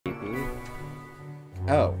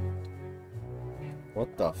Oh.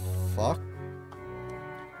 What the fuck?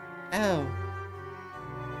 Oh.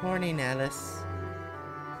 Morning, Alice.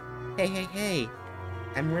 Hey, hey, hey.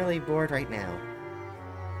 I'm really bored right now.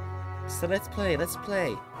 So let's play.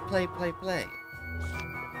 Play, play, play.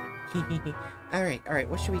 Alright,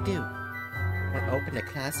 what should we do? Wanna open the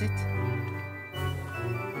closet?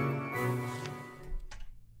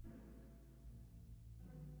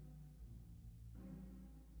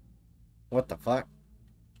 What the fuck?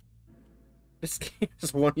 This game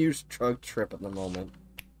is one huge drug trip at the moment.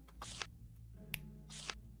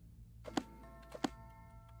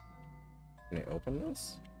 Can I open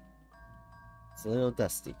this? It's a little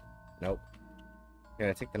dusty. Nope. Can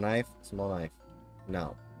I take the knife? Small knife.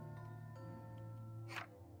 No.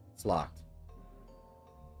 It's locked.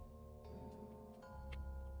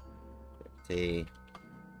 Tea.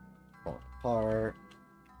 Fall apart.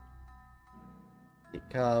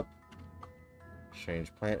 Teacup.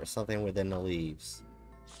 Strange plant or something within the leaves.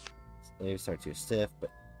 The leaves are too stiff,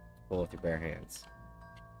 but pull with your bare hands.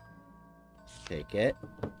 Take it.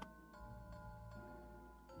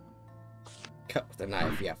 Cut with a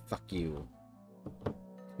knife. Yeah, fuck you.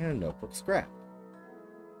 And a notebook scrap.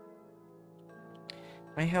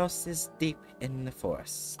 My house is deep in the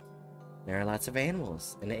forest. There are lots of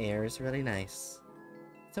animals, and the air is really nice.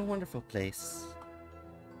 It's a wonderful place.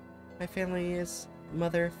 My family is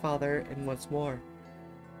mother, father, and once more.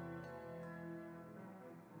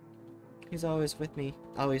 He's always with me,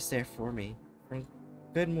 always there for me, from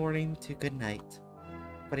good morning to good night.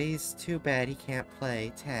 But he's too bad he can't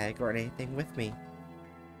play tag or anything with me.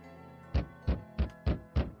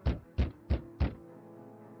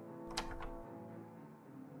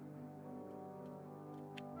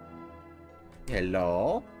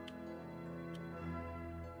 Hello?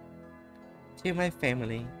 To my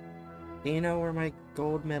family, do you know where my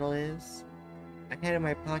gold medal is? I had it in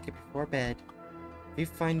my pocket before bed. If you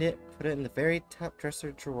find it, put it in the very top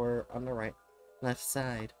dresser drawer on the left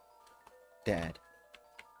side. Dad.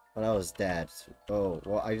 Well, that was Dad. Oh,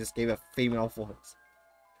 well, I just gave a female voice.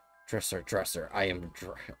 Dresser. I am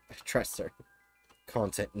dresser.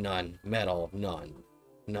 Content, none. Metal, none.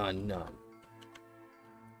 None.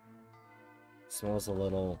 Smells a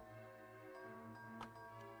little...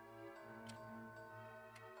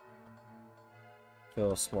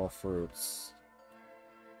 Feel small fruits.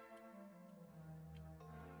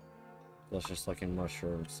 Delicious looking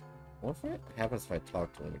mushrooms. What happens if I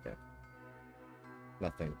talk to him again?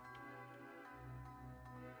 Nothing.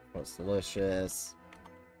 Smells delicious.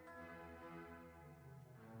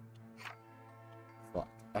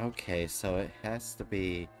 Okay, so it has to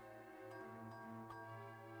be...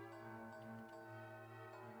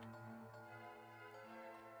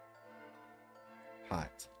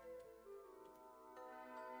 hot.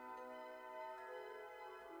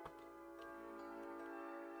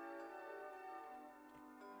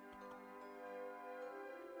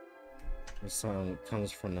 This song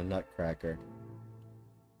comes from the Nutcracker.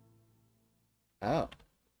 Oh.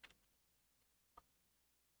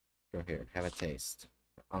 Go here, have a taste.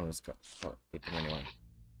 I'm just gonna eat them anyway.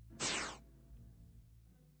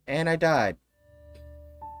 And I died.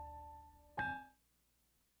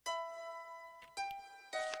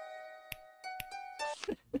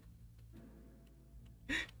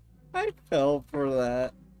 I fell for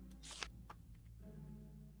that.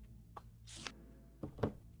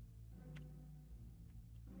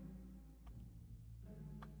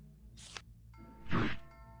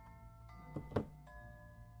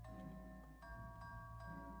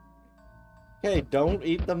 Okay, don't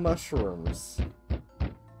eat the mushrooms.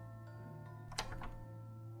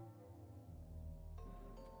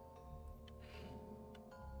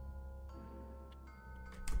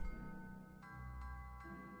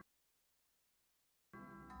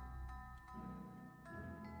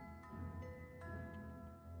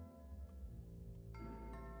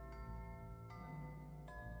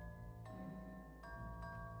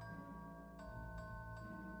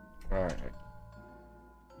 Alright.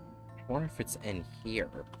 I wonder if it's in here.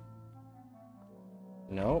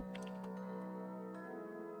 Nope.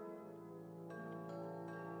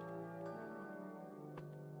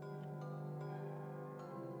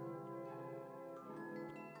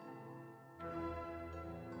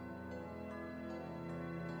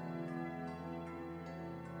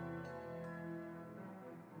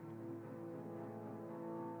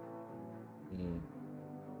 Hmm.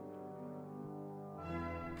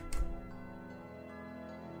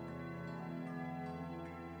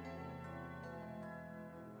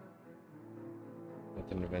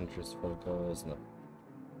 Nothing adventurous photos, no.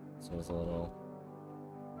 So it's a little...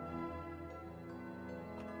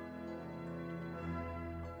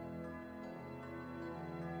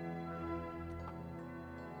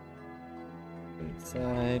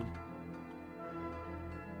 Inside.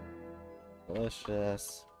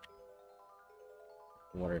 Delicious.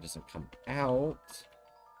 Water doesn't come out.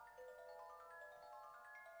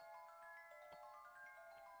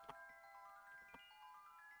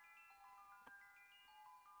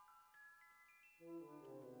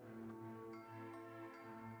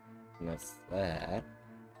 And that's that.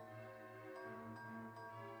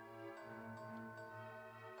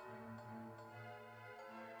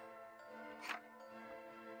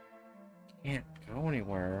 Can't go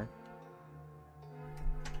anywhere.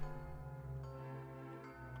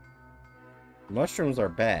 Mushrooms are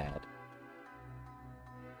bad.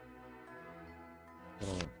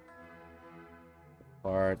 Little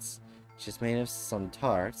parts. She's made of some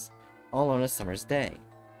tarts, all on a summer's day.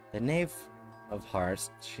 The knave of hearts,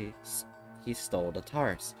 he stole the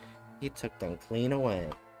tarts. He took them clean away.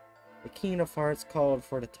 The king of hearts called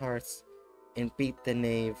for the tarts and beat the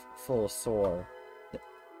knave full sore.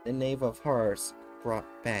 The knave of hearts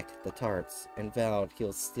brought back the tarts and vowed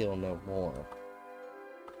he'll steal no more.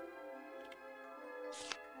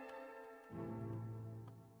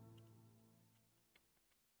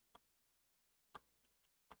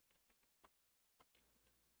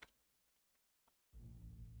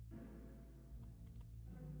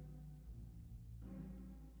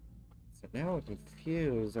 So now I'm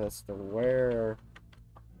confused as to where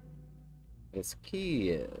this key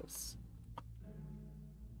is.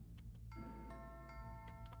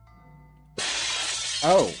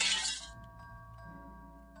 Oh!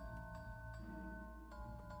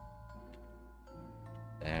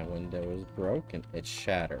 That window is broken. It's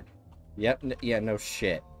shattered. Yep, yeah, no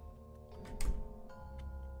shit.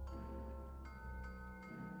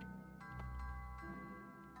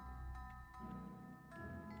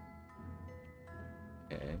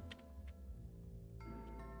 Okay.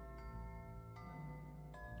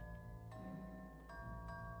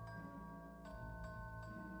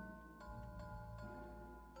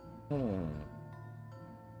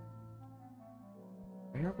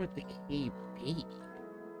 Where would the key be?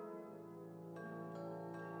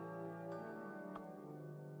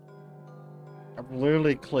 I've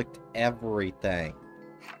literally clicked everything.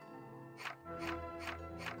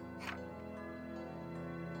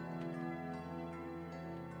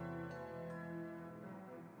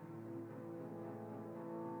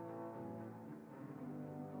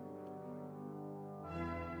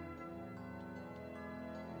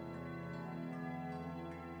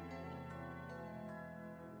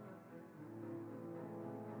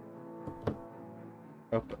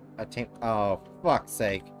 Oh, I think. Oh, fuck's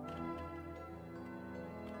sake.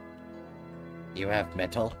 You have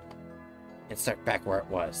metal? Insert back where it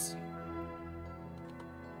was.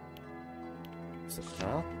 Is it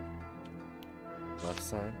top? Left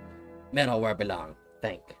side? Metal where it belongs.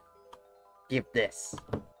 Think. Give this.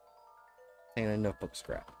 And a notebook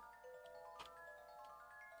scrap.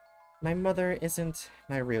 My mother isn't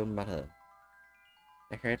my real mother.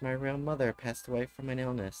 I heard my real mother passed away from an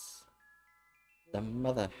illness. The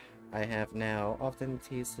mother I have now often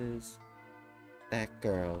teases that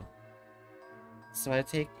girl. So I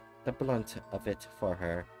take the blunt of it for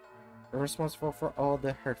her. I'm responsible for all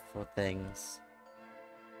the hurtful things.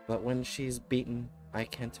 But when she's beaten, I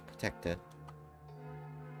can't protect her.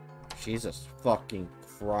 Jesus fucking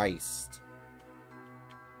Christ.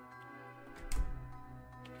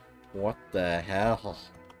 What the hell?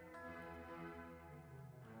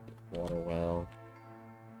 Water well.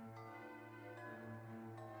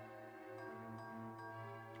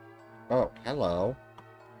 Oh, hello.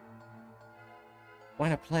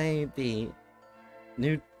 Wanna play the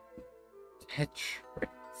new Tetris?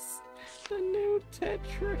 The new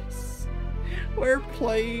Tetris. We're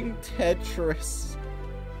playing Tetris.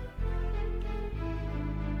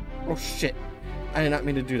 Oh shit. I did not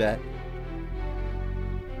mean to do that.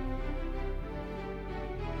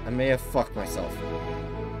 I may have fucked myself.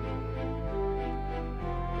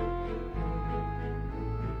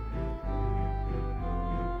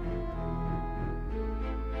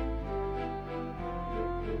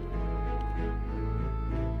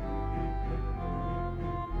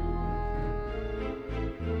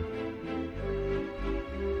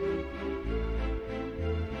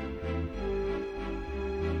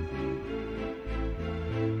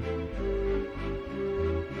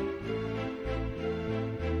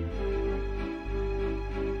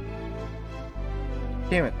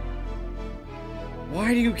 Damn it.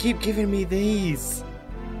 Why do you keep giving me these?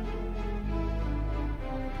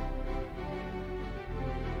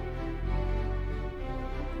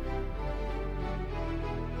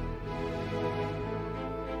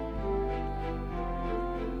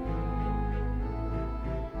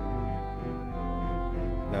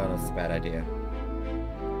 that's a bad idea.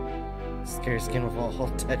 Scariest game of all,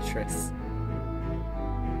 Tetris.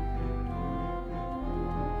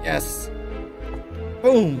 Yes!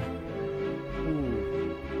 Boom! Ooh.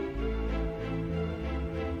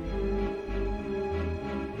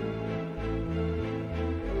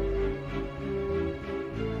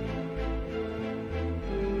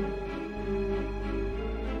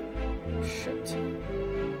 Shit.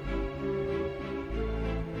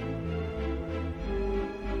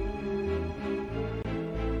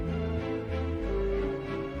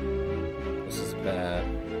 This is bad.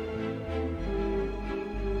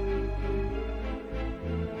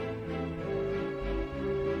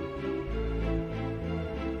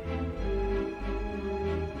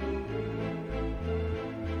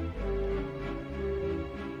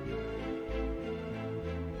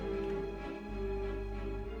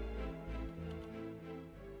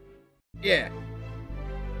 Yeah.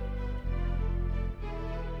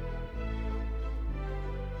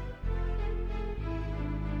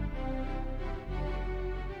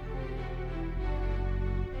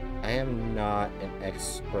 I am not an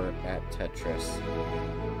expert at Tetris.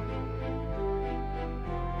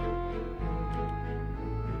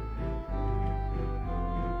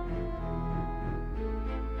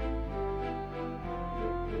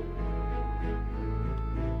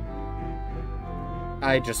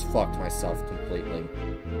 I just fucked myself completely.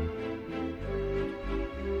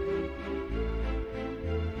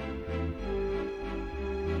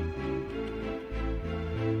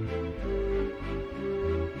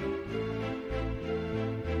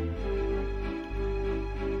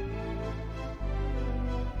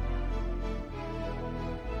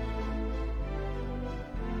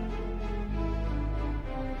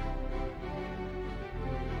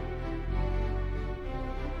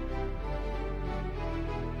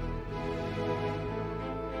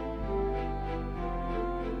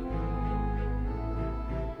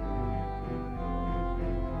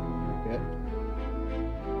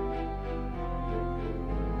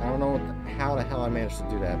 I don't know how the hell I managed to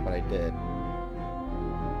do that, but I did.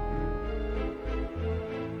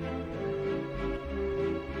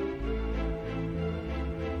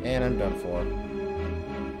 And I'm done for.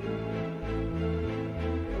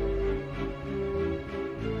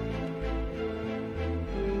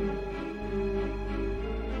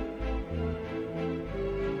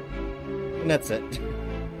 And that's it.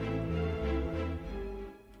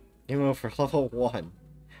 Game over level 1.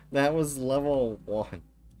 That was level 1.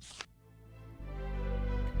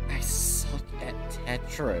 I suck at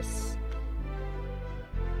Tetris.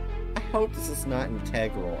 I hope this is not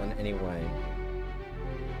integral in any way.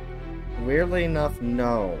 Weirdly enough,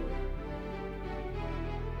 no.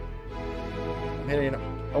 I'm hitting...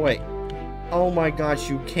 Oh, wait. Oh my gosh,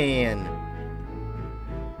 you can.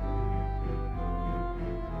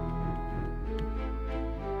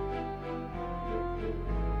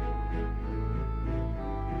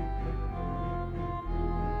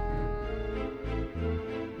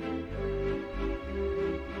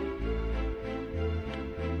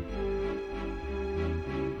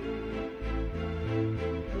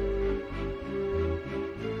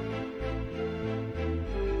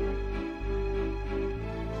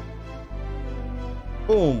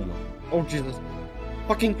 Boom! Oh, Jesus.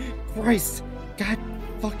 Fucking Christ! God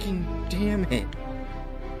fucking damn it!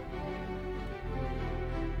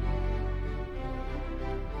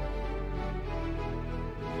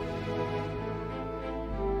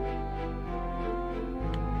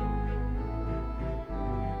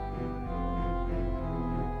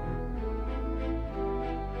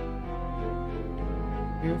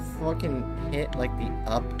 You fucking hit, like, the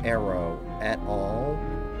up arrow at all?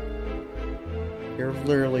 You're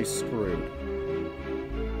literally screwed.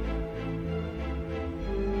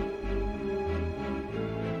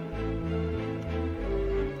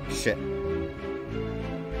 Shit.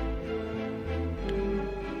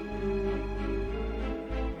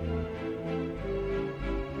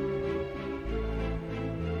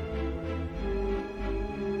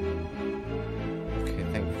 Okay,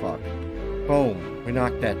 thank fuck. Boom. We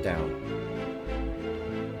knocked that down.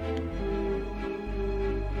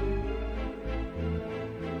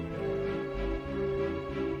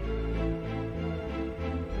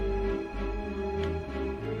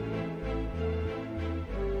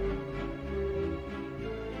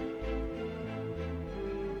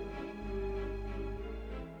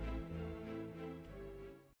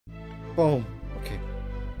 Boom. Okay.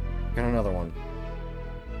 Got another one.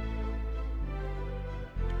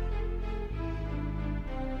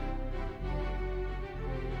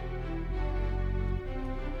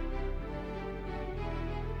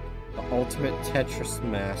 The ultimate Tetris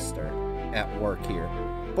master at work here.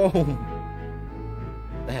 Boom!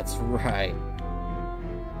 That's right.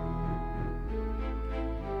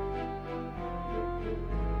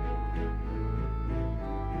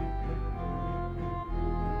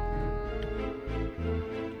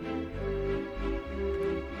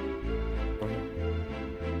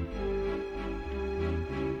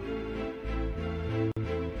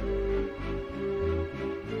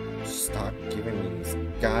 Stop giving me these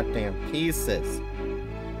goddamn pieces.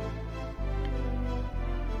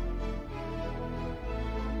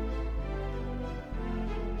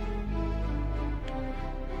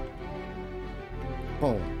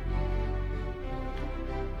 Boom.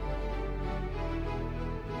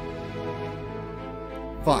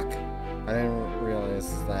 Fuck. I didn't realize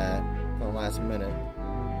that the last minute.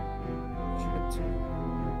 Shit.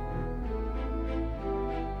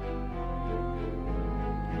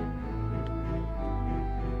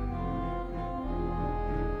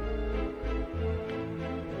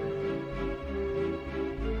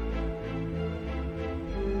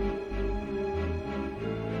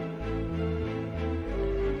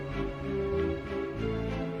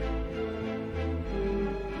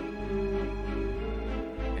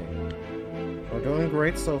 We're doing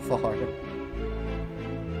great so far.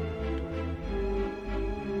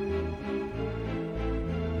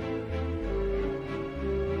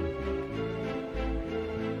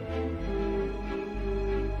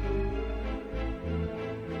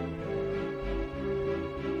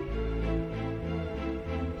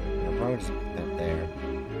 I'll just put that there.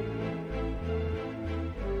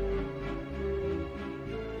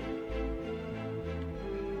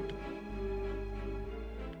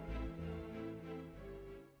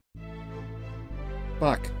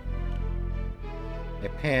 Fuck. I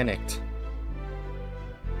panicked.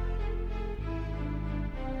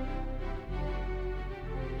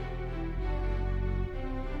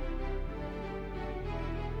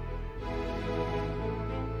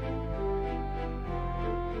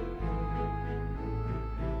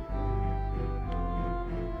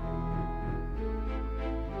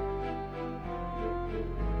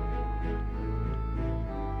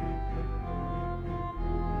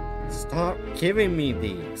 Stop giving me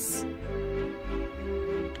these.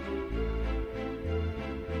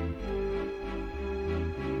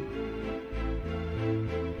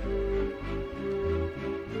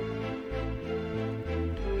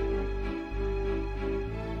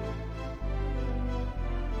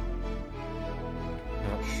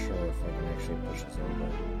 Not sure if I can actually push this over.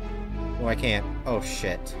 Oh, I can't. Oh,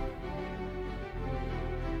 shit.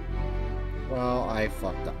 Well, I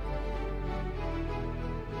fucked up.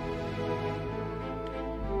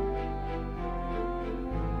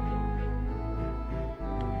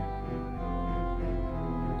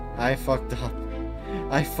 I fucked up.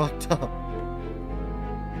 I fucked up.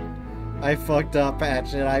 I fucked up,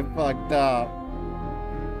 Hatchet. I fucked up.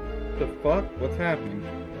 The fuck? What's happening?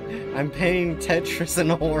 I'm playing Tetris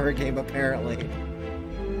in a horror game, apparently.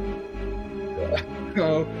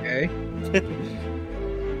 Okay.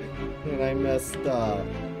 And I messed up.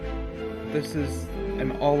 This is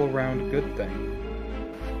an all-around good thing.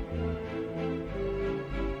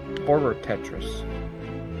 Horror Tetris.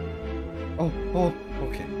 Oh,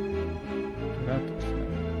 okay. Not this thing.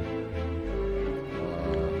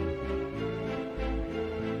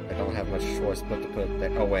 I don't have much choice but to put it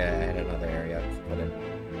there. Oh wait, I had another area to put in.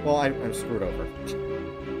 Well, I'm screwed over.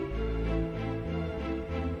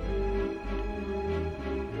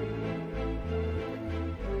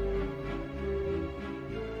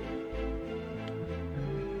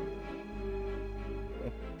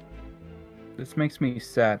 This makes me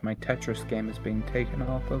sad. My Tetris game is being taken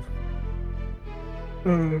off of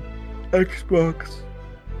Xbox.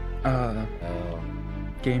 Oh.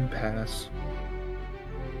 Game Pass.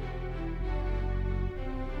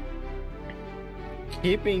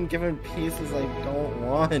 Keep being given pieces I don't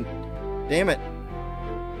want. Damn it.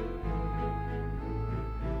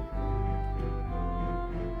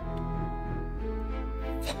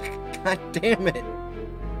 God damn it.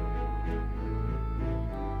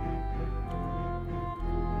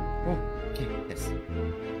 Oh, okay, yes.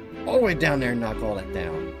 All the way down there and knock all that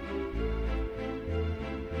down.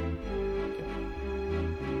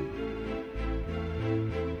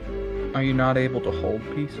 Are you not able to hold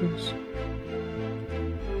pieces?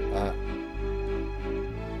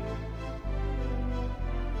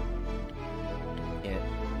 Can't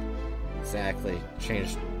exactly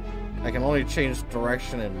change. I can only change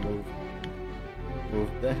direction and move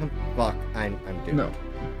them. Fuck, I'm doomed. No.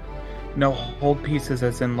 No, hold pieces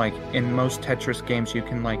as in, like, in most Tetris games you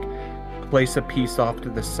can, like, place a piece off to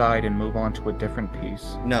the side and move on to a different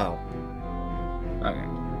piece. No.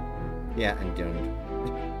 Okay. Yeah, I'm doomed.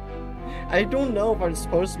 I don't know if I'm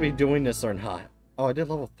supposed to be doing this or not. Oh, I did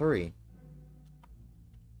level 3.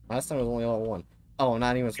 Last time it was only level 1. Oh,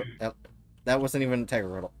 not even... That wasn't even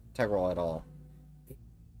integral at all.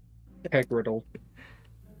 Integral.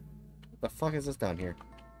 What the fuck is this down here?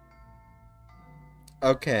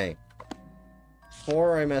 Okay.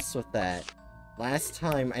 Before I mess with that, last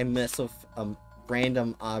time I messed with a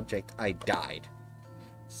random object, I died.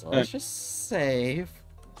 So let's just save.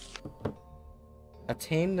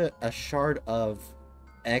 Obtained a shard of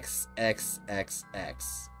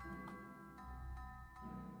XXXX.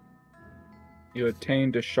 You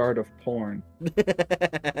attained a shard of porn.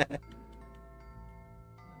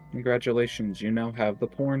 Congratulations, you now have the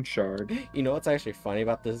porn shard. You know what's actually funny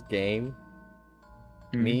about this game?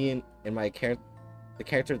 Me and my the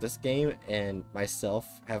character of this game and myself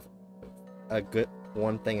have a good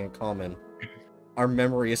one thing in common. Our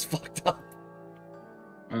memory is fucked up.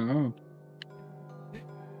 Oh.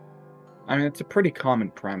 I mean, it's a pretty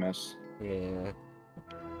common premise. Yeah.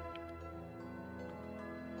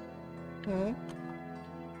 Huh?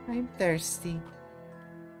 I'm thirsty.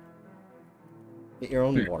 Get your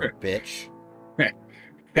own water, bitch.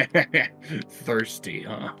 Thirsty,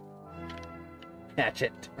 huh?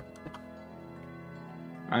 Hatchet.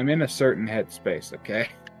 I'm in a certain headspace, okay?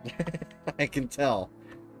 I can tell.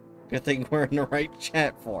 Good thing we're in the right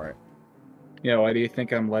chat for it. Yeah, why do you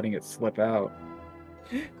think I'm letting it slip out?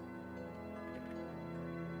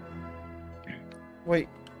 Wait,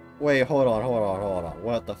 hold on.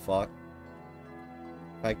 What the fuck?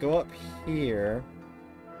 If I go up here,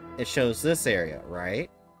 it shows this area,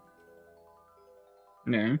 right?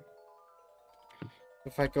 No.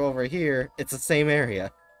 If I go over here, it's the same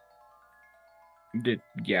area.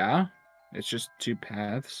 Yeah? It's just 2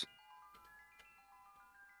 paths.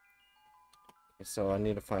 So I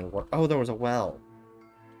need to find what... Oh, there was a well.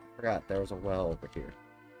 Forgot there was a well over here.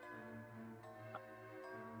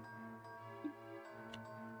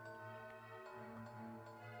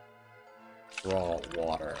 Raw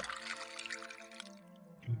water.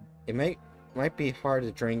 It might be hard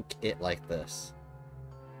to drink it like this.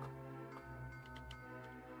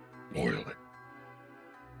 Boil it.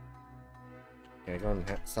 Can I go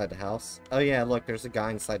inside the house? Oh yeah, look, there's a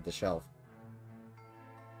guy inside the shelf.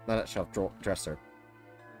 Not that shelf, dresser.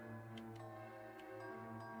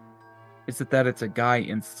 Is it that it's a guy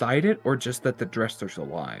inside it, or just that the dresser's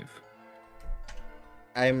alive?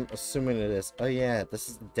 I'm assuming it is. Oh yeah, this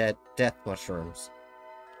is death mushrooms.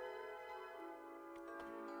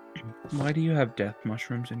 Why do you have death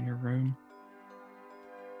mushrooms in your room?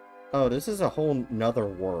 Oh, this is a whole nother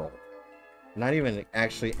world. Not even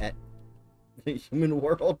actually at the human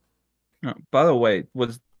world. Oh, by the way,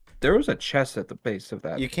 there was a chest at the base of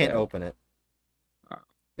that? You can't bed. open it.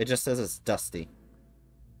 It just says it's dusty.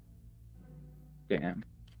 Damn.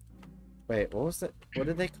 Wait, what was it? What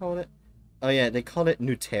did they call it? Oh yeah, they called it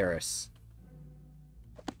New Terrace.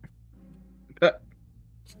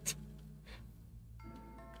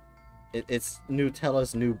 It's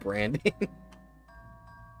Nutella's new branding.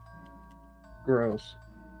 Gross.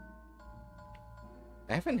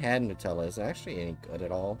 I haven't had Nutella. Is it actually any good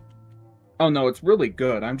at all? Oh no, it's really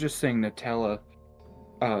good. I'm just saying Nutella,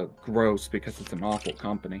 gross because it's an awful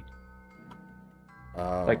company.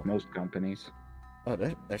 Like most companies. Oh,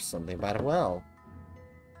 there's something about a well.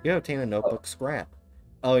 You obtain a notebook scrap.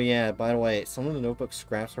 Oh yeah, by the way, some of the notebook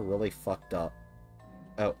scraps are really fucked up.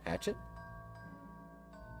 Oh, Hatchet?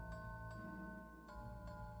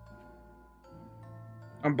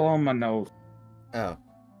 I'm blowing my nose. Oh.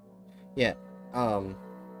 Yeah,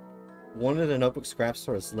 one of the notebook scraps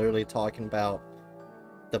was literally talking about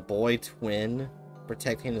the boy twin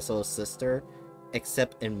protecting his little sister,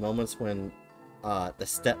 except in moments when the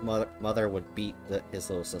stepmother would beat his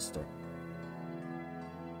little sister.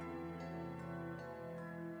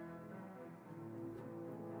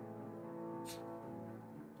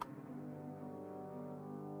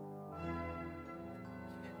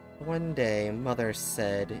 One day, Mother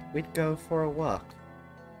said we'd go for a walk.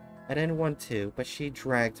 I didn't want to, but she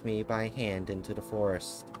dragged me by hand into the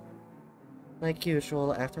forest. Like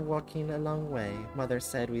usual, after walking a long way, Mother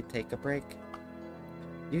said we'd take a break.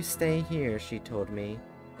 You stay here, she told me,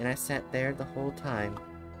 and I sat there the whole time.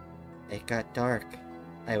 It got dark.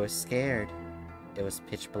 I was scared. It was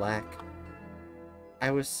pitch black.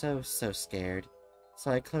 I was so scared,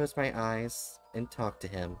 so I closed my eyes and talked to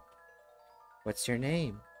him. What's your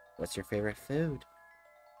name? What's your favorite food?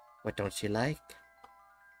 What don't you like?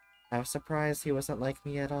 I was surprised he wasn't like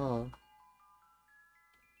me at all.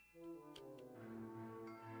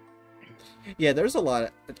 Yeah, there's a lot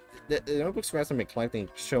of... The notebook scraps I've been collecting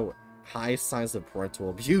show high signs of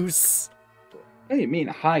parental abuse. What do you mean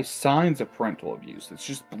high signs of parental abuse? It's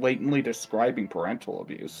just blatantly describing parental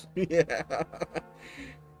abuse. Yeah.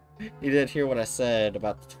 You didn't hear what I said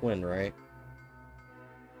about the twin, right?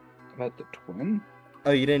 About the twin?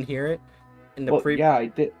 Oh, you didn't hear it? In the Well, yeah,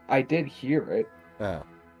 I did hear it. Oh.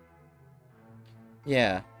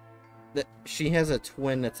 Yeah. She has a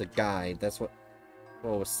twin that's a guy. That's what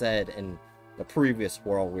was said in the previous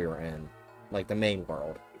world we were in. Like, the main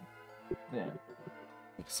world. Yeah.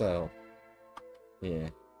 So, yeah.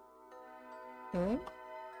 Huh?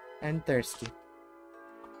 I'm thirsty.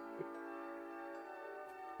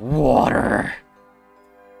 Water!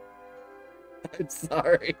 I'm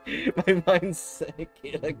sorry. My mind's sick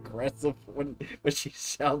and aggressive when she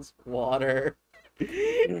shouts water.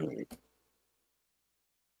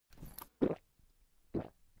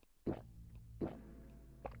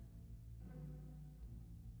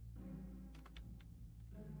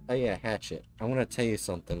 Oh yeah, Hatchet. I want to tell you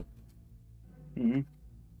something. Mm-hmm.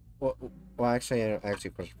 Well, actually, I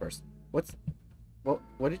actually push first. What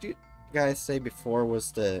did you guys say before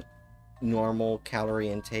was the normal calorie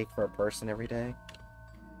intake for a person every day?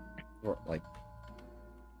 Or, like...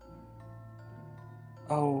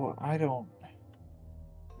 Oh, I don't...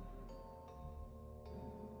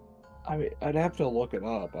 I mean, I'd have to look it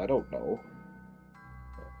up. I don't know.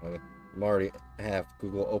 I'm already have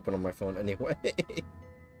Google open on my phone anyway. Yeah.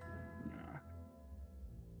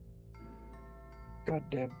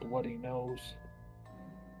 Goddamn bloody nose.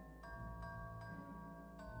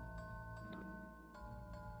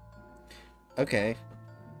 Okay.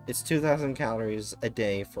 It's 2,000 calories a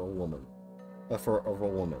day for a woman. For a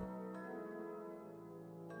woman.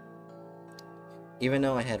 Even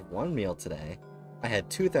though I had one meal today, I had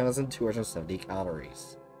 2,270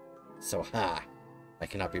 calories. So, I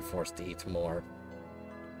cannot be forced to eat more.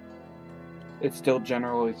 It's still,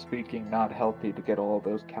 generally speaking, not healthy to get all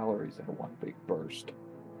those calories in one big burst.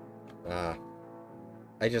 I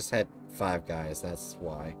just had 5 guys, that's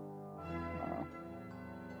why.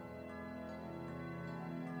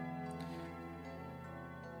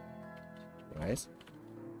 Guys?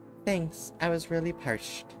 Thanks, I was really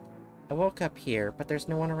parched. I woke up here, but there's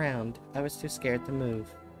no one around. I was too scared to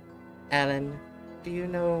move. Alan, do you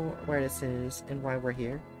know where this is and why we're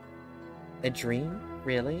here? A dream?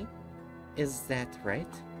 Really? Is that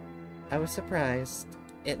right? I was surprised.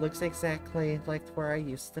 It looks exactly like where I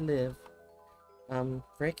used to live.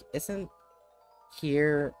 Rick isn't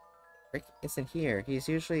here. Rick isn't here. He's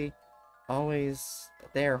usually always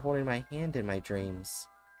there holding my hand in my dreams.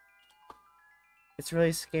 It's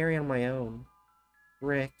really scary on my own.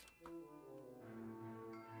 Rick.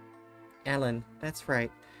 Alan, that's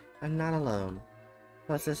right. I'm not alone.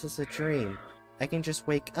 Plus, this is a dream. I can just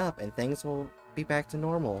wake up and things will be back to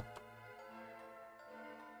normal.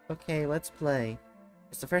 Okay, let's play.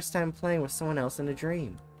 It's the first time playing with someone else in a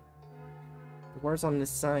dream. The words on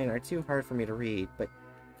this sign are too hard for me to read, but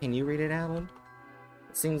can you read it, Alan?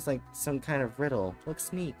 It seems like some kind of riddle.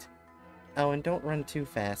 Looks neat. Oh, and don't run too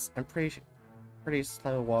fast. I'm pretty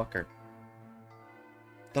slow walker.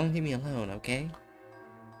 Don't leave me alone, okay?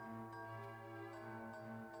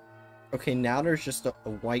 Okay, now there's just a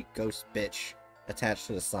white ghost bitch attached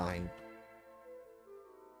to the sign.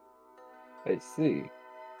 I see.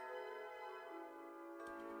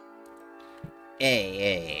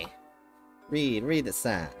 Hey. Read the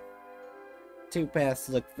sign. 2 paths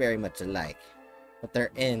look very much alike, but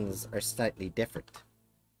their ends are slightly different.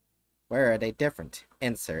 Where are they different?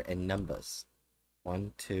 Answer in numbers.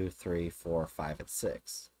 1, 2, 3, 4, 5, and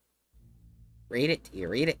 6. Read it, you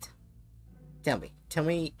read it. Tell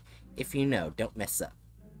me if you know, don't mess up.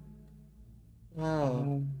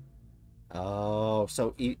 Oh. Oh,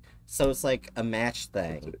 so it's like a match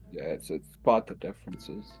thing. It's spot the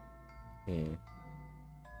differences. Hmm.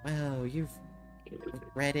 Wow, you've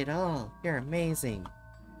read it all. You're amazing.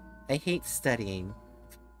 I hate studying.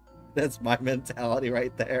 That's my mentality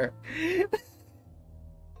right there.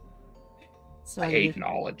 So I hate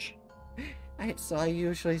knowledge. So I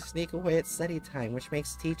usually sneak away at study time, which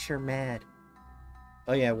makes teacher mad.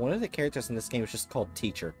 Oh yeah, one of the characters in this game is just called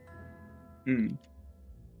Teacher.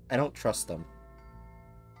 I don't trust them.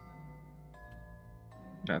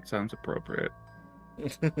 That sounds appropriate.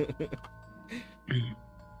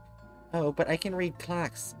 Oh, but I can read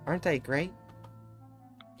clocks. Aren't I great?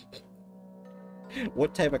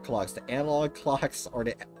 What type of clocks? The analog clocks or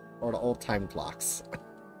the old-time clocks?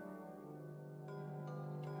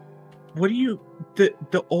 What do you...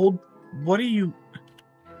 The old... What do you...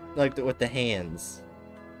 Like with the hands.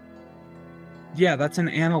 Yeah, that's an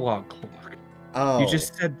analog clock. Oh. You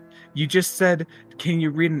just said, can you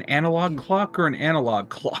read an analog clock or an analog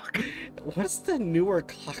clock? What's the newer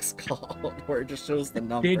clocks called? Where it just shows the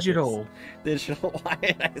numbers. Digital. Digital. Why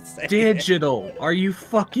did I say Digital. Are you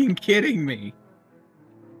fucking kidding me?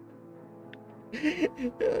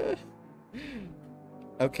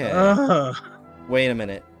 Okay. Wait a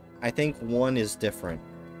minute. I think one is different.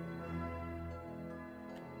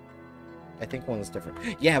 I think one's different.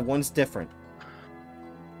 Yeah, one's different.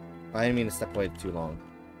 I didn't mean to step away too long.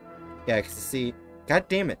 Yeah, because you see... God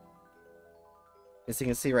damn it. As you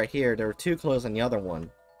can see right here, there were 2 clothes on the other one.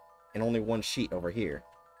 And only 1 sheet over here.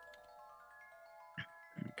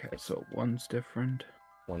 Okay, so one's different.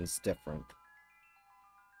 One's different.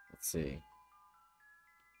 Let's see.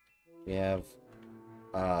 We have...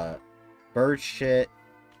 bird shit,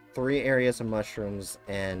 3 areas of mushrooms,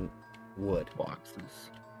 and wood. Boxes.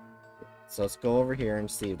 So let's go over here and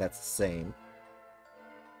see if that's the same.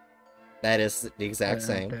 That is the exact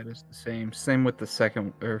same. That is the same. Same with the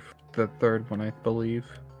second, or the third one, I believe.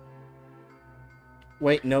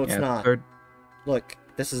 Wait, no, it's not. Third... Look,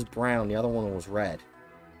 this is brown. The other one was red.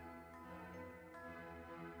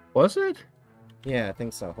 Was it? Yeah, I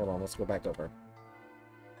think so. Hold on, let's go back over.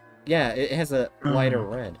 Yeah, it has a lighter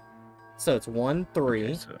red. So it's 1, 3.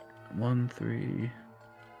 Okay, so 1, 3.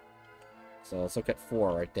 So let's look at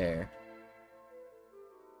 4 right there.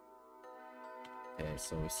 Okay,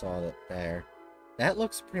 so we saw that there. That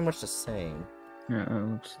looks pretty much the same. Yeah,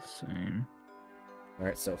 that looks the same.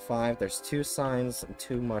 Alright, so 5. There's 2 signs and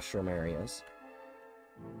 2 mushroom areas.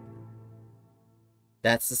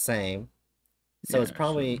 That's the same. So Yeah, it's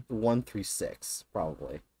probably 1 through 6,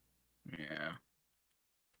 probably. Yeah.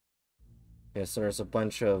 Yeah, so there's a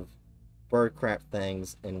bunch of bird crap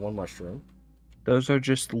things in 1 mushroom. Those are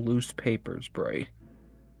just loose papers, Bray.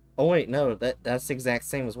 Oh wait, no, that's the exact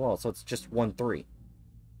same as well. So it's just 1, 3.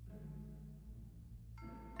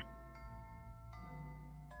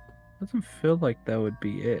 Doesn't feel like that would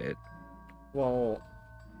be it. Well,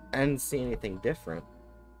 I didn't see anything different.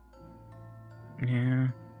 Yeah.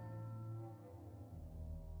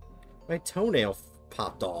 My toenail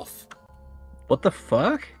popped off. What the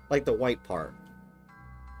fuck? Like the white part.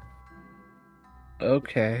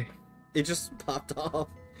 Okay. It just popped off.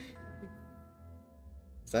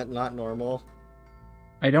 Is that not normal?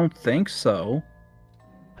 I don't think so.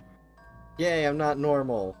 Yay, I'm not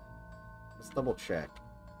normal. Let's double check.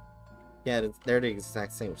 Yeah, they're the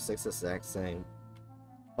exact same. 6 is the exact same.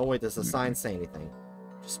 Oh wait, does the sign say anything?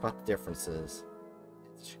 Just spot the differences.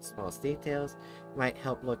 Smallest details might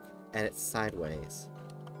help look at it sideways.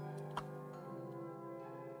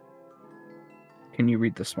 Can you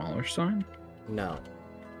read the smaller sign? No.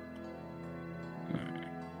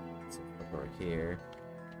 Let's look over here.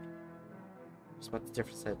 Spot the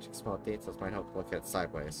differences. Small details might help look at it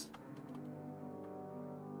sideways.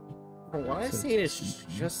 From what I've seen, it's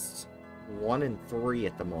just 1 and 3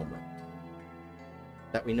 at the moment.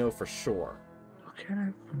 That we know for sure. Look at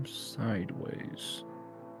it from sideways.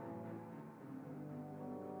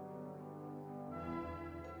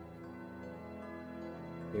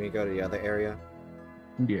 Can we go to the other area?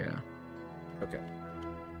 Yeah. Okay.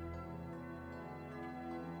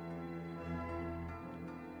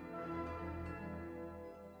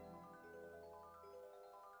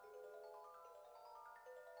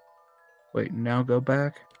 Wait, now go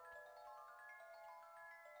back?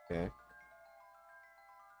 Okay.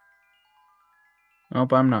 Oh,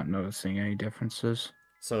 but I'm not noticing any differences.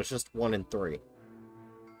 So it's just 1 and 3.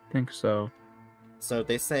 Think so. So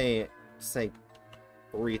they say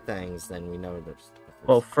 3 things, then we know there's.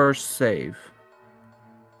 Well, first save.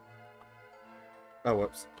 Oh,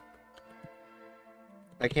 whoops.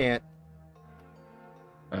 I can't.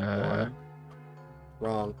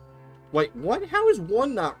 Wrong. Wait, what? How is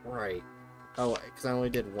 1 not right? Oh, because I only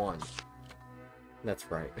did 1.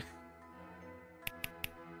 That's right.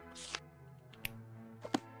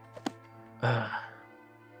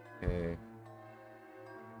 Okay.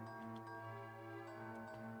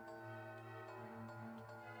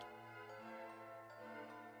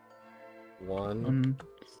 One,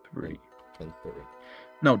 3. and 3.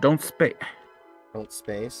 No, don't space. Don't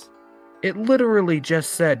space. It literally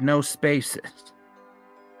just said no spaces.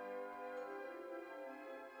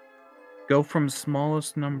 Go from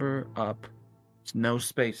smallest number up. It's no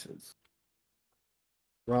spaces.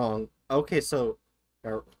 Wrong. Okay, so...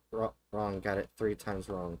 wrong. Got it 3 times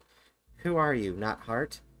wrong. Who are you? Not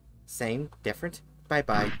heart? Same? Different?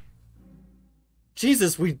 Bye-bye.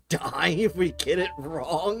 Jesus, we die if we get it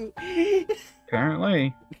wrong?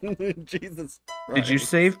 Apparently. Jesus Christ. Did you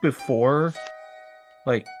save before?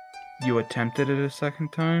 Like, you attempted it a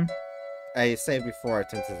second time? I saved before I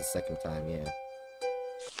attempted the second time, yeah.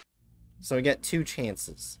 So we get 2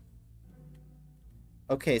 chances.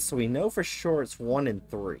 Okay, so we know for sure it's 1 and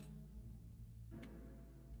 3.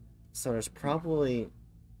 So there's probably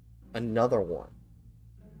another one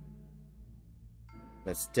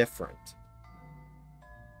that's different.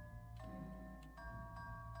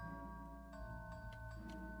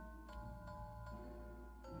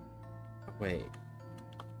 Wait.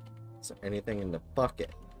 Is there anything in the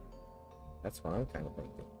bucket? That's what I'm kind of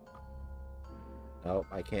thinking. Oh,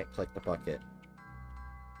 I can't click the bucket.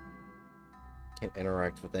 Can't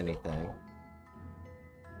interact with anything.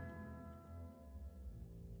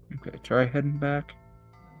 Okay, try heading back.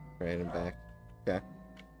 Right and back. Okay.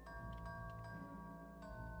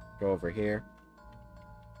 Go over here.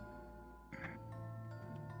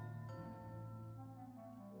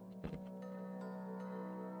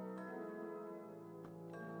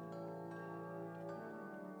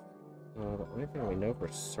 The only thing we know for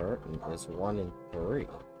certain is 1 and 3.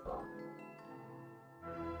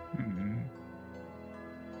 Hmm.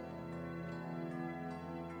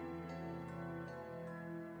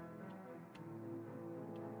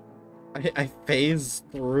 I phased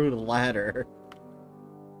through the ladder.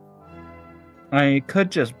 I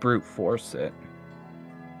could just brute force it.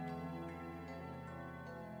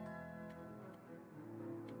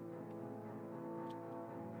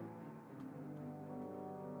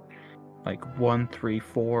 Like 1, 3,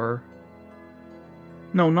 4.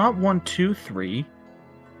 No, not 1, 2, 3.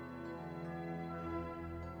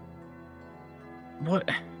 What?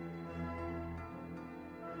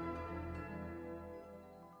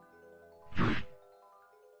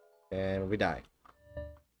 And we die.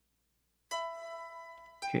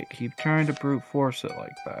 Okay, keep trying to brute force it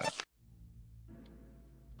like that.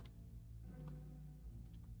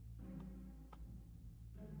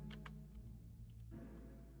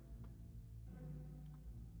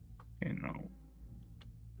 Okay, no.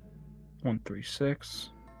 1, 3, 6.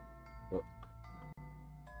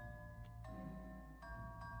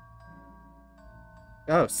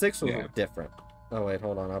 Oh, 6 was Yeah. different. Oh, wait,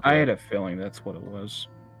 hold on. I had a feeling that's what it was.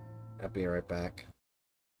 I'll be right back.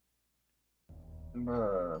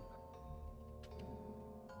 You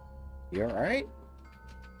alright?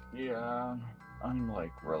 Yeah, I'm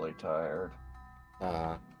like really tired.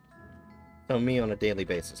 So me on a daily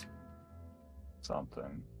basis.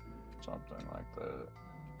 Something like that.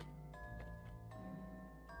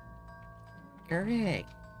 Correct.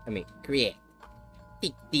 Correct.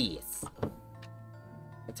 Take this.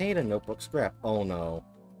 Contain a notebook scrap. Oh no.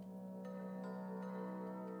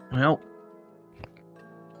 Well,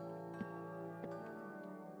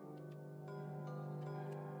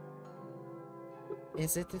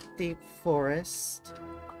 Is it the deep forest?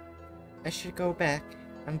 I should go back.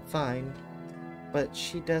 I'm fine. But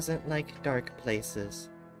she doesn't like dark places.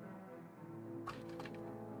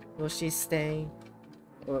 Will she stay?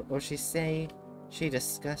 Or will she say she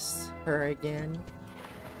disgusts her again?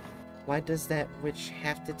 Why does that witch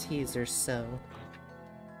have to tease her so?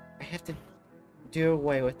 I have to do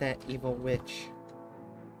away with that evil witch.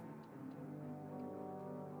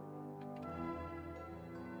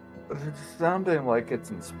 it's sounding like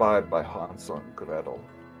it's inspired by Hansel and Gretel.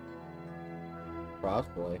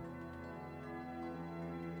 Probably.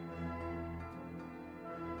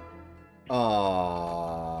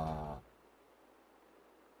 Aww.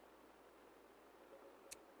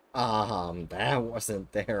 That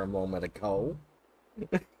wasn't there a moment ago.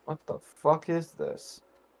 What the fuck is this?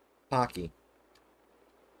 Pocky.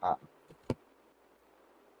 Ah.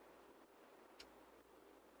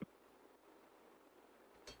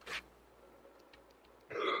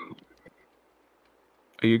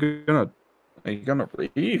 Are you gonna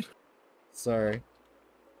read? Sorry.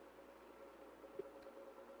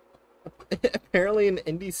 Apparently an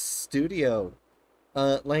indie studio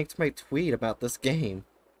liked my tweet about this game.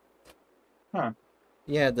 Huh.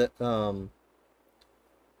 Yeah, the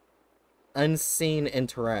Unseen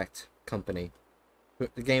Interact company.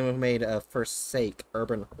 The game who made Forsake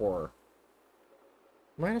Urban Horror.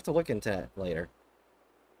 Might have to look into that later.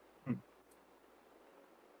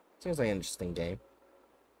 Seems like an interesting game.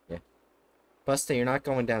 Yeah. Busta, you're not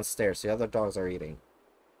going downstairs. The other dogs are eating.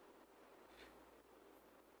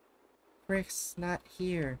 Rick's not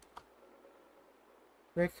here.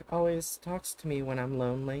 Rick always talks to me when I'm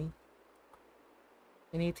lonely.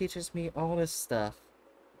 And he teaches me all this stuff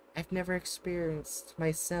I've never experienced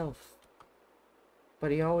myself.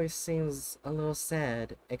 But he always seems a little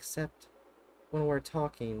sad, except when we're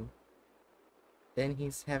talking. Then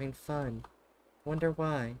he's having fun. Wonder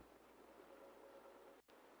why.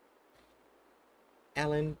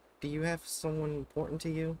 Alan, do you have someone important to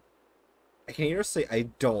you? I can either say I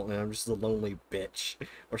don't, and I'm just a lonely bitch,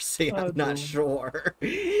 or say I'm not sure.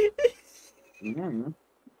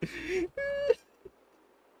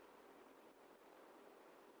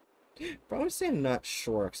 Probably saying not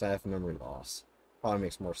sure because I have memory loss. Probably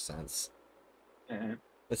makes more sense. Eh.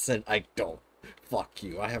 It said I don't. Fuck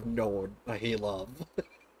you. I have no one I hate love.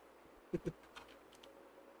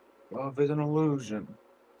 Love is an illusion.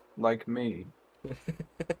 Like me.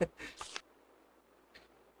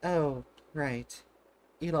 Oh, right.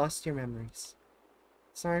 You lost your memories.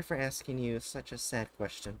 Sorry for asking you such a sad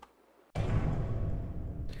question. Oh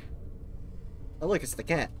look, it's the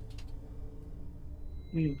cat.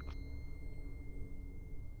 Hmm.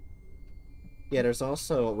 Yeah, there's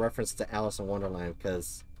also a reference to Alice in Wonderland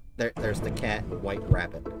because there's the cat and white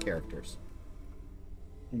rabbit characters.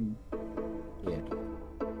 Hmm. Yeah.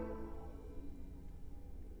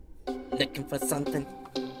 Looking for something?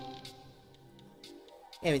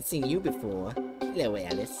 Haven't seen you before. Hello,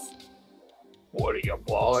 Alice. What are you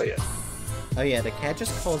buying? Oh yeah, the cat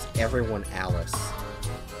just calls everyone Alice.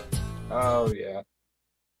 Oh, yeah.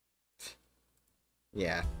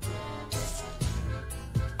 Yeah.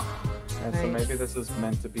 And so maybe this is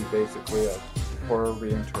meant to be basically a horror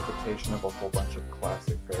reinterpretation of a whole bunch of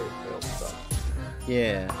classic fairy tale stuff.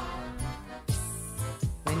 Yeah.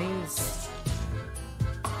 My name's...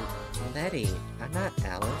 Letty. I'm not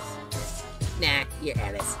Alice. Nah, you're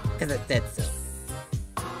Alice, because I said so.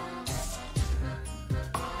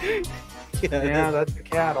 Yeah, that's the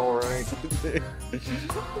cat, alright.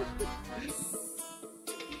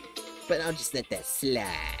 But I'll just let that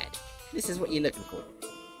slide. This is what you're looking for.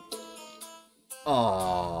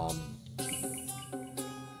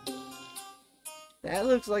 That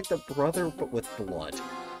looks like the brother, but with blood.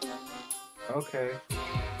 Okay.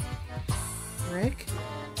 Rick?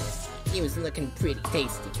 He was looking pretty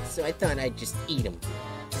tasty, so I thought I'd just eat him.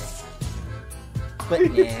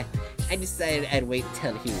 But nah, I decided I'd wait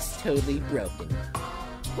till he was totally broken.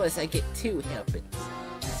 Plus, I get 2 helpings.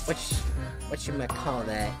 Whatchamacall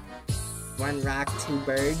that? 1 rock, 2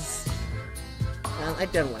 birds? Well, I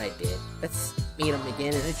done what I did. Let's meet him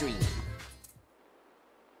again in a dream.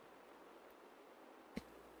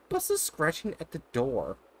 Busta's scratching at the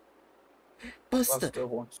door. Busta! Buster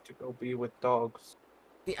wants to go be with dogs.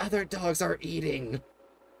 The other dogs are eating!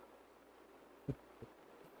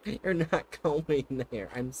 You're not going there.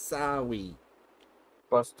 I'm sorry.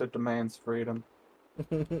 Buster demands freedom.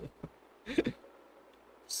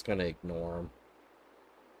 Just gonna ignore him.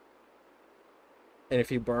 And if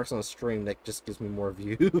he barks on a stream, that just gives me more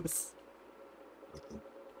views.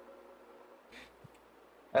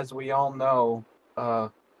 As we all know,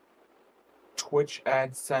 Twitch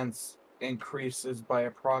AdSense increases by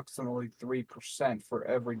approximately 3% for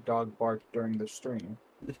every dog bark during the stream.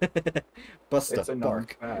 Busta, It's a known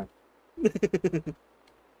bark.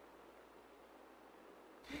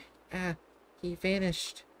 fact. He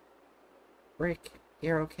vanished. Rick,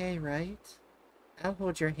 you're okay, right? I'll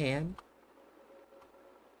hold your hand.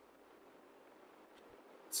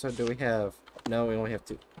 So do we have... No, we only have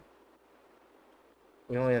 2.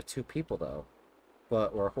 We only have 2 people, though.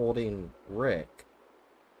 But we're holding Rick.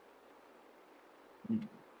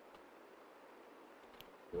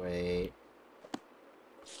 Wait.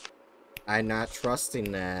 I'm not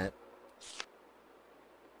trusting that.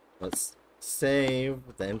 Let's save,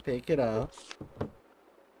 then pick it up.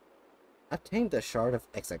 Obtained the shard of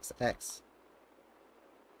XXX.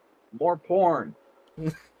 More porn.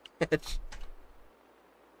 And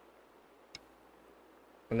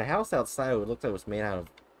the house outside, it looked like it was made out of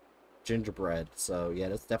gingerbread. So, yeah,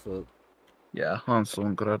 that's definitely... Yeah, Hansel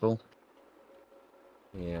and Gretel.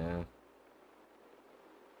 Yeah.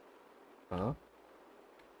 Huh?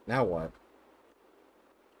 Now what?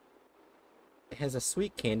 It has a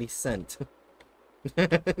sweet candy scent.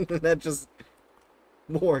 That just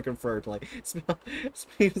more confirmed. Like, it smells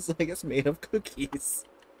like it's made of cookies.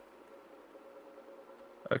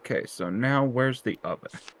 Okay, so now where's the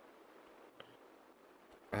oven?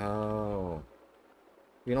 Oh.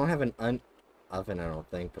 We don't have an oven, I don't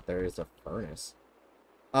think, but there is a furnace.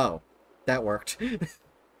 Oh, that worked.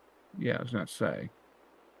 Yeah, I was gonna say.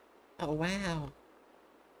 Oh, wow.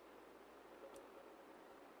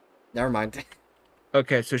 Never mind.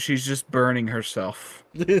 Okay, so she's just burning herself.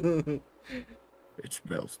 It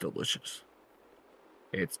smells delicious.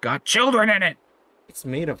 It's got children in it! It's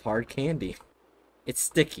made of hard candy. It's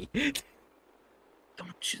sticky.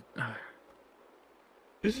 Don't you...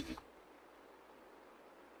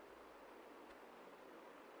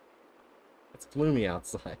 It's gloomy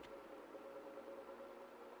outside.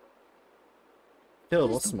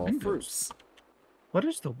 Filled with small fruits. What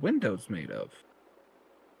is the windows made of?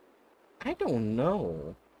 I don't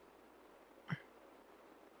know.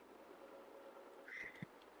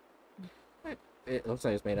 It looks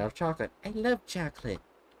like it's made out of chocolate. I love chocolate.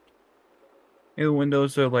 And the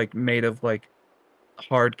windows are like made of like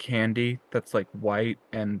hard candy that's like white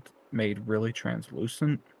and made really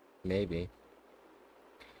translucent. Maybe.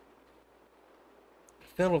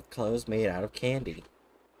 Filled with clothes made out of candy.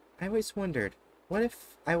 I always wondered, what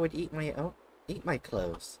if I would eat my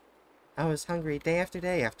clothes? I was hungry day after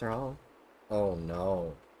day, after all. Oh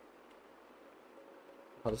no.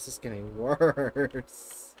 Oh, this is getting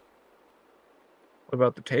worse. What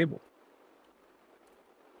about the table?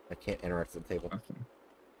 I can't interact with the table. Nothing.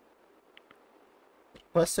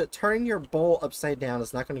 Plus, turning your bowl upside down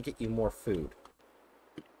is not going to get you more food.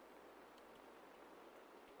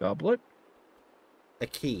 Goblet? A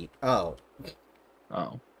key. Oh.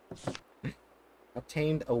 Oh.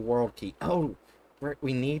 Obtained a world key. Oh,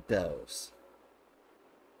 we need those.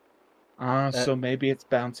 So maybe it's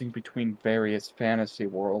bouncing between various fantasy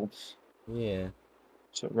worlds. Yeah.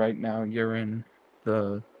 So right now you're in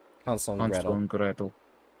the Hansel and Gretel.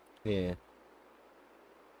 Yeah.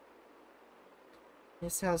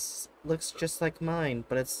 This house looks just like mine,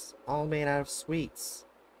 but it's all made out of sweets.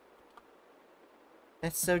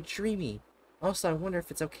 That's so dreamy. Also, I wonder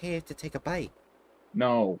if it's okay to take a bite.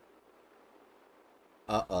 No.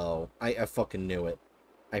 Uh-oh. I fucking knew it.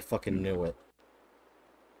 I fucking knew it.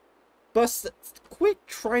 Bust, quit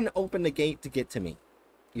trying to open the gate to get to me.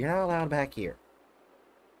 You're not allowed back here.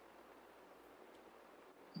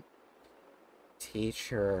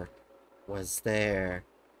 Teacher was there.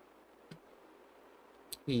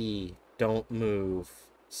 Key, don't move.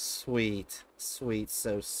 Sweet, sweet,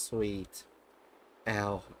 so sweet.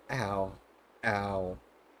 Ow, ow, ow.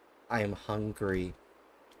 I am hungry.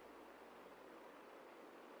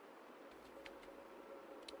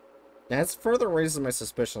 That's further raises my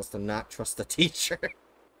suspicions to not trust the teacher.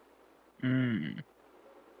 The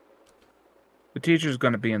teacher's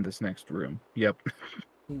gonna be in this next room. Yep.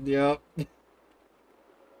 Yep.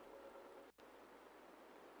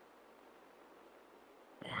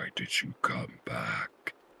 Why did you come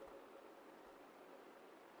back?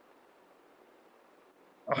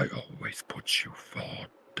 I always put you far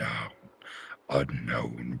down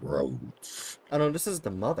unknown roads. Oh no, this is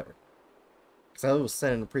the mother. Because I was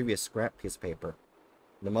sent in a previous scrap piece of paper.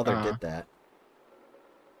 The mother did that.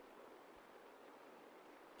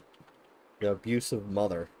 The abusive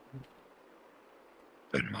mother.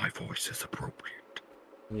 Then my voice is appropriate.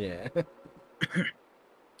 Yeah.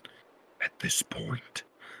 At this point,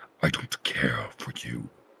 I don't care for you.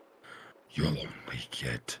 You'll only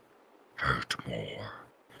get hurt more.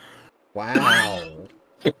 Wow.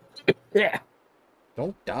 Yeah.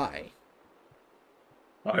 Don't die.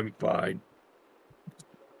 I'm fine.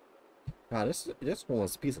 God, this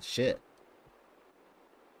one's a piece of shit.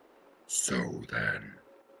 So then,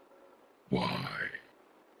 why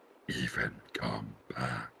even come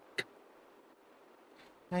back?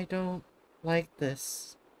 I don't like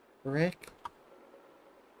this. Rick?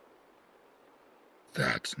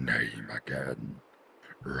 That name again.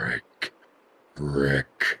 Rick.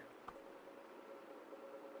 Rick.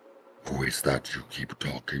 Who is that you keep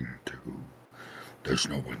talking to? There's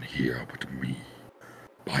no one here but me,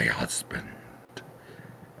 my husband,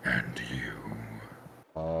 and you.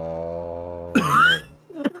 Oh.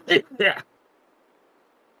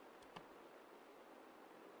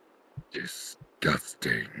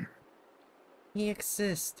 Disgusting. He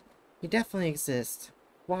exists. He definitely exists.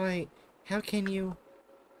 Why? How can you?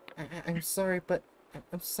 I'm sorry, but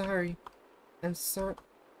I'm sorry. I'm sorry.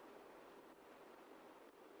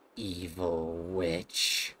 Evil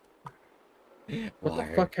witch. What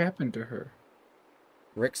the fuck happened to her?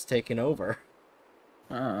 Rick's taken over.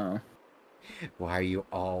 Oh. Why are you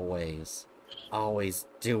always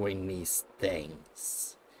doing these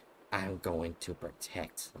things? I'm going to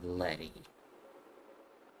protect Letty.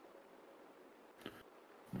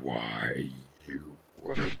 Why you?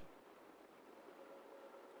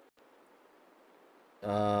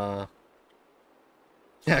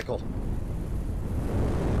 Tackle.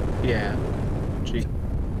 Yeah.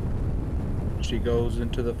 She goes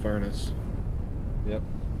into the furnace. Yep.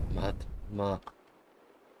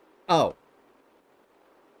 Oh.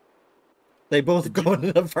 They both go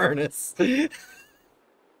into the furnace. Did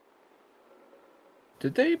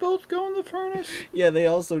they both go in the furnace? Yeah, they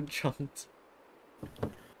also jumped.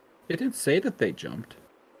 It didn't say that they jumped.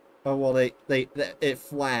 Oh, well, it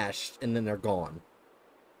flashed, and then they're gone.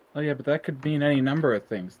 Oh yeah, but that could mean any number of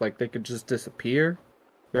things. Like, they could just disappear.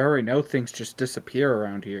 We already know things just disappear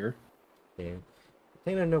around here. Yeah.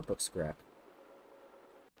 Take a notebook scrap.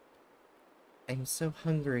 I'm so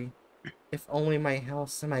hungry. If only my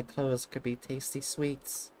house and my clothes could be tasty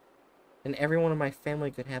sweets. And everyone in my family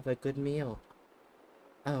could have a good meal.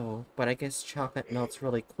 Oh, but I guess chocolate melts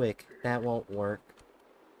really quick. That won't work.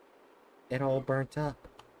 It all burnt up.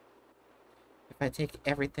 If I take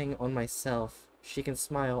everything on myself, she can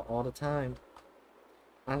smile all the time.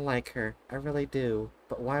 I like her, I really do.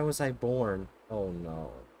 But why was I born? Oh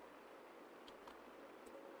no.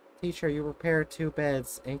 Teacher, you prepared 2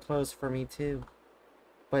 beds and clothes for me too.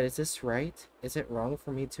 But is this right? Is it wrong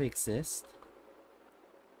for me to exist?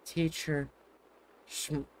 Teacher,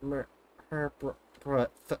 shmr, her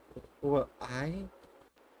I?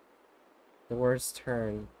 The words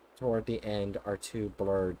turned toward the end are too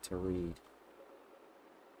blurred to read.